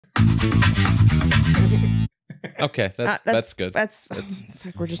Okay, that's good. Fuck,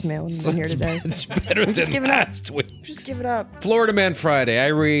 we're just mailing them in here today. It's better than just giving up. last week. Just give it up. Florida Man Friday. I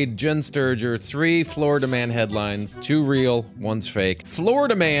read Jen Sturger, 3 Florida Man headlines, 2 real, 1's fake.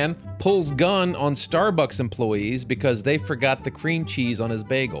 Florida Man pulls gun on Starbucks employees because they forgot the cream cheese on his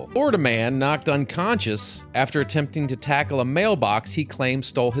bagel. Florida Man knocked unconscious after attempting to tackle a mailbox he claims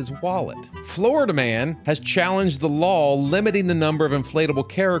stole his wallet. Florida Man has challenged the law limiting the number of inflatable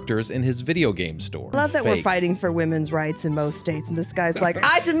characters in his video game store. I love that we're fighting for women's rights in most states, and this guy's like,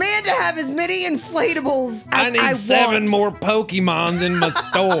 I demand to have as many inflatables as I need 7 want. more Pokemon in my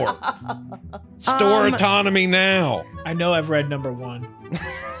store. Store autonomy now. I know I've read number 1.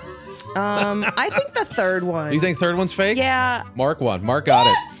 I think the third one. You think third one's fake? Yeah. Mark one. Mark got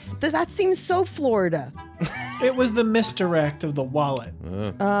it. That seems so Florida. It was the misdirect of the wallet.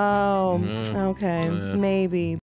 Oh, okay. Maybe.